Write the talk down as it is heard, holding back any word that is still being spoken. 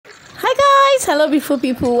Guys, hello beautiful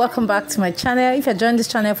people, welcome back to my channel. If you're joining this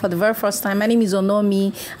channel for the very first time, my name is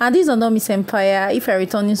Onomi and this is Onomi's Empire. If you're a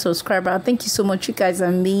returning subscriber, thank you so much, you guys are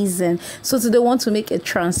amazing. So today I want to make a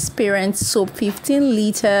transparent soap, 15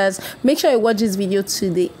 liters. Make sure you watch this video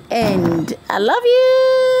to the end. I love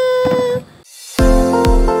you.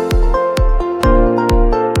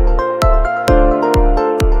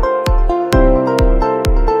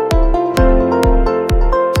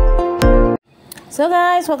 So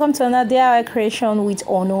guys, welcome to another DIY creation with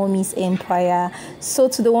Onomi's Empire. So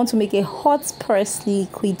today I want to make a hot pressed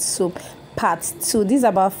liquid soap part 2. This is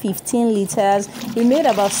about 15 liters. We made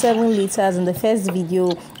about 7 liters in the first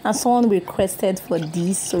video and someone requested for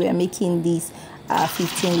this, so we are making this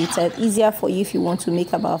 15 liters. Easier for you if you want to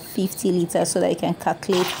make about 50 liters so that you can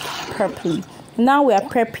calculate properly. Now we are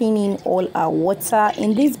prepping in all our water.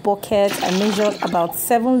 In this bucket I measured about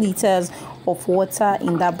 7 liters of water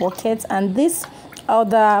in that bucket, and this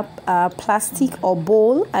other plastic or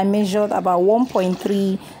bowl I measured about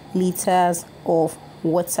 1.3 liters of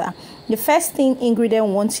water. The first ingredient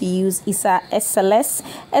we want to use is our SLS.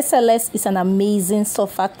 SLS is an amazing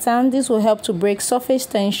surfactant. This will help to break surface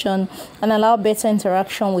tension and allow better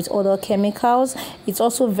interaction with other chemicals. It's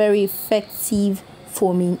also very effective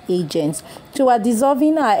foaming agents. So we're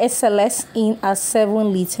dissolving our SLS in our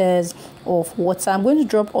 7 liters of water. I'm going to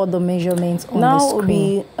drop all the measurements on the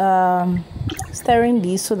screen. Now we'll be stirring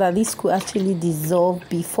this so that this could actually dissolve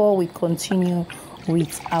before we continue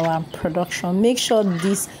with our production. Make sure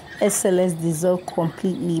this SLS dissolve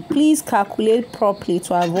completely. Please calculate properly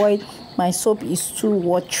to avoid my soap is too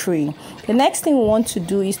watery. The next thing we want to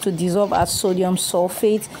do is to dissolve our sodium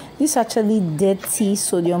sulfate. This is actually dirty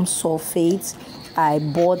sodium sulfate I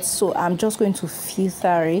bought, so I'm just going to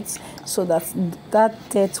filter it so that that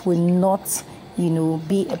dirt will not,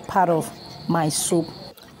 be a part of my soap.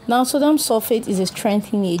 Now sodium sulfate is a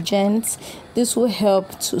strengthening agent. This will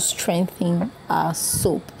help to strengthen our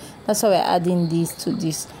soap. That's why we're adding this to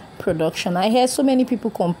this production. I hear so many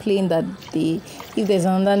people complain that if there's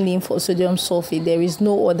another name for sodium sulfate, there is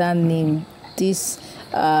no other name. This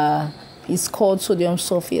is called sodium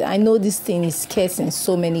sulfate. I know this thing is scarce in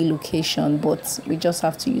so many locations, but we just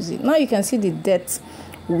have to use it. Now you can see the dirt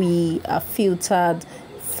we are filtered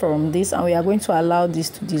from this, and we are going to allow this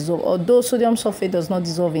to dissolve. Although sodium sulfate does not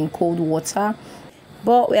dissolve in cold water,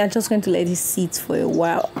 but we are just going to let it sit for a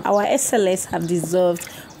while. Our SLS have dissolved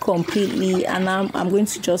completely, and I'm going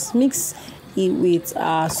to just mix it with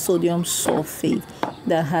our sodium sulfate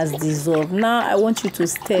that has dissolved. Now I want you to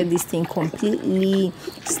stir this thing completely.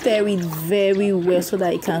 Stir it very well so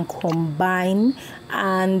that it can combine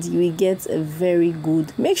and you will get a very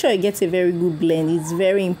good, make sure you get a very good blend. It's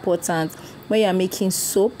very important when you're making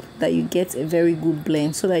soap that you get a very good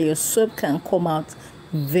blend so that your soap can come out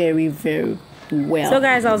very well. So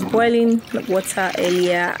guys, I was boiling water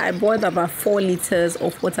earlier. I boiled about 4 liters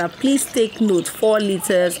of water. Please take note, 4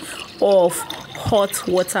 liters of hot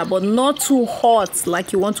water, but not too hot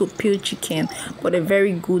like you want to peel chicken, but a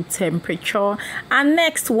very good temperature. And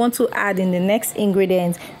next we want to add in the next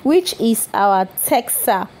ingredient, which is our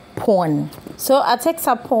Texapon. So our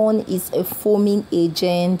Texapon is a foaming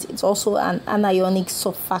agent. It's also an anionic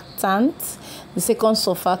surfactant, the second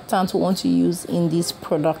surfactant we want to use in this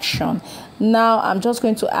production. Now I'm just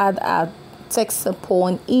going to add our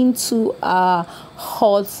Texapon into our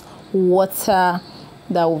hot water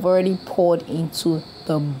that we've already poured into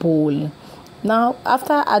the bowl. Now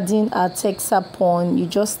after adding our Texapon, you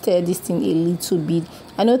just stir this thing a little bit.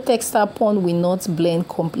 I know Texapon will not blend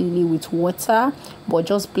completely with water, but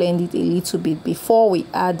just blend it a little bit before we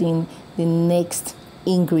add in the next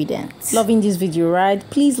ingredients. Loving this video, right?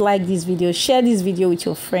 Please like this video, share this video with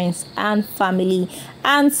your friends and family,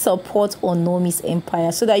 and support Onomi's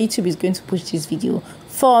Empire so that YouTube is going to push this video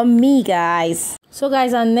for me, guys. So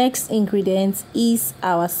guys, our next ingredient is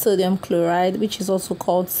our sodium chloride, which is also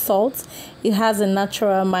called salt. It has a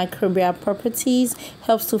natural microbial properties,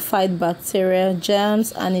 helps to fight bacterial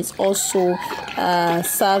germs, and it also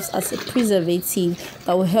serves as a preservative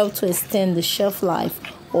that will help to extend the shelf life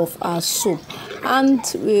of our soap. And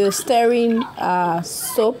we're stirring our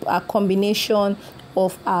soap, a combination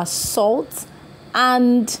of our salt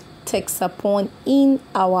and Texapon in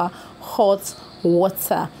our hot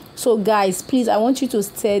water. So guys, please, I want you to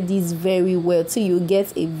stir this very well till you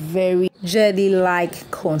get a very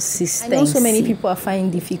jelly-like consistency. I know so many people are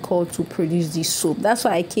finding difficult to produce this soap. That's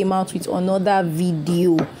why I came out with another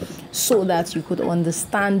video so that you could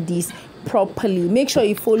understand this properly. Make sure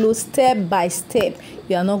you follow step by step.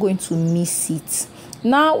 You are not going to miss it.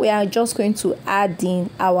 Now we are just going to add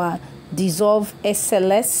in our dissolved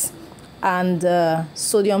SLS and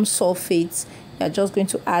sodium sulfate we are just going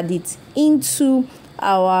to add it into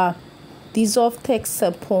our dissolved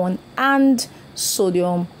Texapon and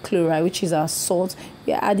sodium chloride, which is our salt.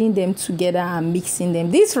 We are adding them together and mixing them.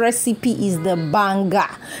 This recipe is the banger.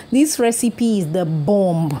 This recipe is the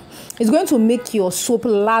bomb. It's going to make your soap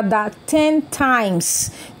lather 10 times.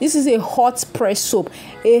 This is a hot press soap,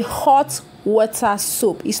 a hot water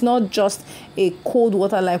soap. It's not just a cold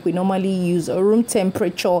water like we normally use, a room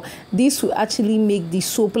temperature. This will actually make the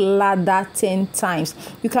soap lather 10 times.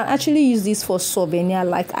 You can actually use this for souvenir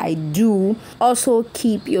like I do. Also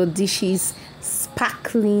keep your dishes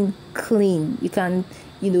sparkling clean. You can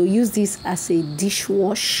use this as a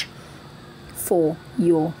dishwash for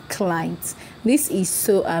your clients. This is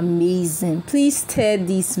so amazing. Please stir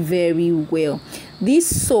this very well.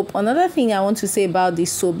 This soap, another thing I want to say about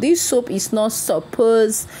this soap is not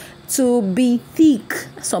supposed to be thick.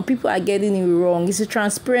 Some people are getting it wrong. It's a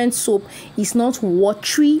transparent soap. It's not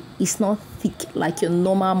watery. It's not thick like your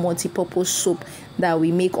normal multi-purpose soap that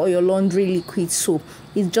we make, or your laundry liquid soap.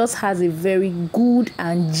 It just has a very good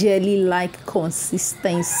and jelly-like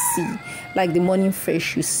consistency, like the Morning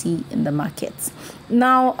Fresh you see in the market.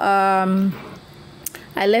 Now,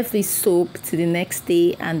 I left this soap to the next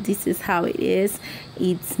day, and this is how it is.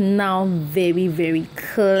 It's now very, very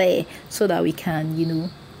clear, so that we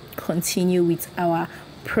can, continue with our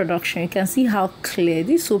production. You can see how clear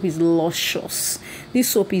this soap is. Luscious. This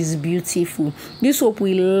soap is beautiful. This soap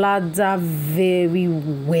will lather very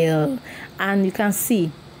well, and you can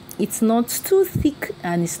see it's not too thick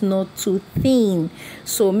and it's not too thin.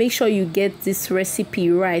 So make sure you get this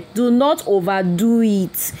recipe right. Do not overdo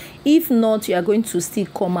it. If not, you are going to still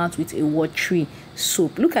come out with a watery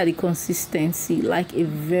soap. Look at the consistency, like a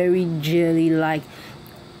very jelly-like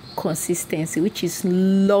consistency, which is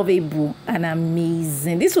lovable and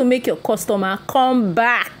amazing. This will make your customer come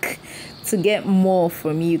back to get more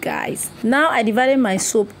from you guys. Now I divided my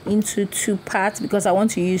soap into 2 parts because I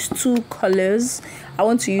want to use 2 colors. I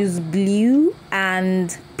want to use blue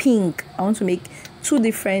and pink. I want to make 2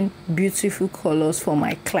 different beautiful colors for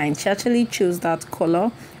my client. She actually chose that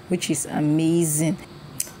color, which is amazing.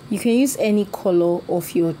 You can use any color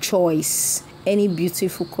of your choice, any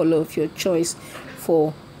beautiful color of your choice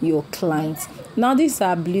for your clients. Now this is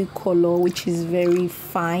our blue color, which is very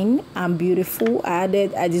fine and beautiful. I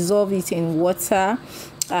dissolved it in water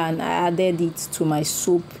and I added it to my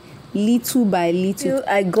soap little by little.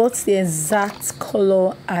 I got the exact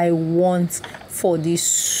color I want for this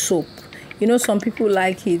soap. Some people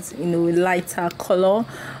like it lighter color,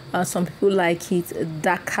 some people like it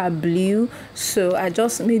darker blue, so I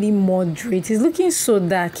just made it moderate. It's looking so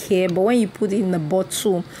dark here, but when you put it in the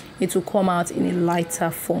bottle, it will come out in a lighter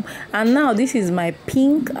form. And now this is my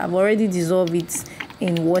pink. I've already dissolved it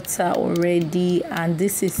in water already, and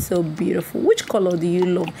this is so beautiful. Which color do you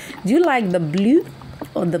love? Do you like the blue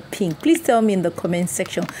or the pink? Please tell me in the comment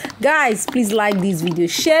section. Guys, please like this video,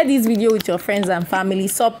 share this video with your friends and family.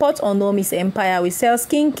 Support Onomi's empire. We sell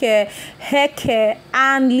skincare, hair care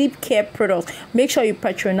and lip care products. Make sure you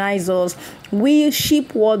patronize us. We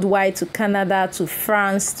ship worldwide, to Canada, to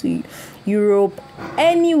France, to Europe,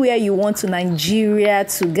 anywhere you want, to Nigeria,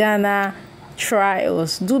 to Ghana. Try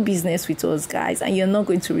us, do business with us, guys, and you're not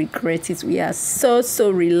going to regret it. We are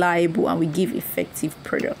so reliable and we give effective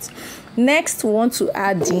products. Next, we want to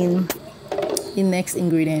add in the next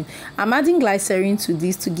ingredient. I'm adding glycerin to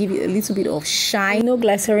this to give it a little bit of shine.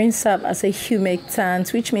 Glycerin serves as a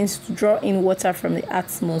humectant, which means to draw in water from the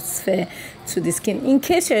atmosphere to the skin. In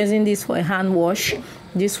case you're using this for a hand wash,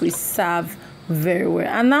 this will serve very well.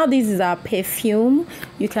 And now this is our perfume.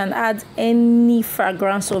 You can add any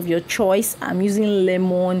fragrance of your choice. I'm using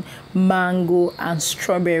lemon, mango and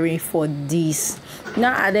strawberry for this.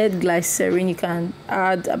 Now added glycerin. You can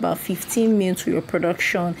add about 15 ml to your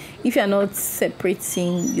production if you're not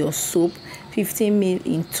separating your soap. 15 ml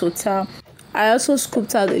in total. I also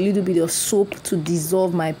scooped out a little bit of soap to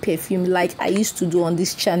dissolve my perfume like I used to do on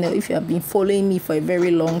this channel if you have been following me for a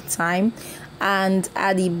very long time, and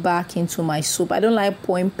add it back into my soap. I don't like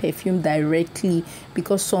pouring perfume directly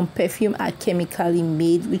because some perfume are chemically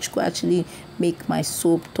made, which could actually make my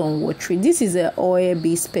soap turn watery. This is an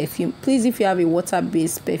oil-based perfume. Please, if you have a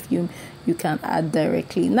water-based perfume, you can add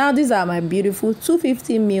directly. Now these are my beautiful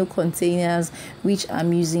 250 ml containers which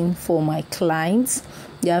I'm using for my clients.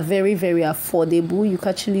 They are very affordable. You can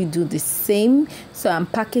actually do the same. So I'm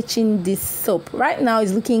packaging this soap. Right now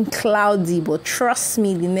it's looking cloudy, but trust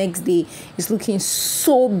me, the next day it's looking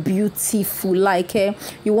so beautiful. Like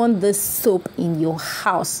you want this soap in your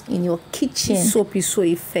house, in your kitchen. This soap is so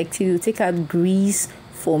effective. You take out grease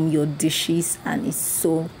from your dishes and it's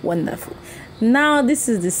so wonderful. Now this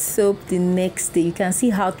is the soap the next day. You can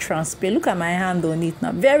see how transparent. Look at my hand on it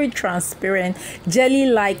now. Very transparent, jelly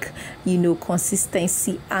like, you know,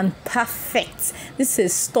 consistency, and perfect. This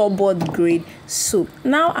is store-bought grade soap.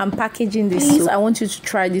 Now I'm packaging this soap. I want you to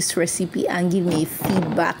try this recipe and give me a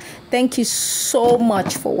feedback. Thank you so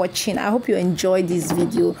much for watching. I hope you enjoyed this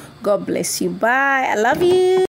video. God bless you. Bye. I love you.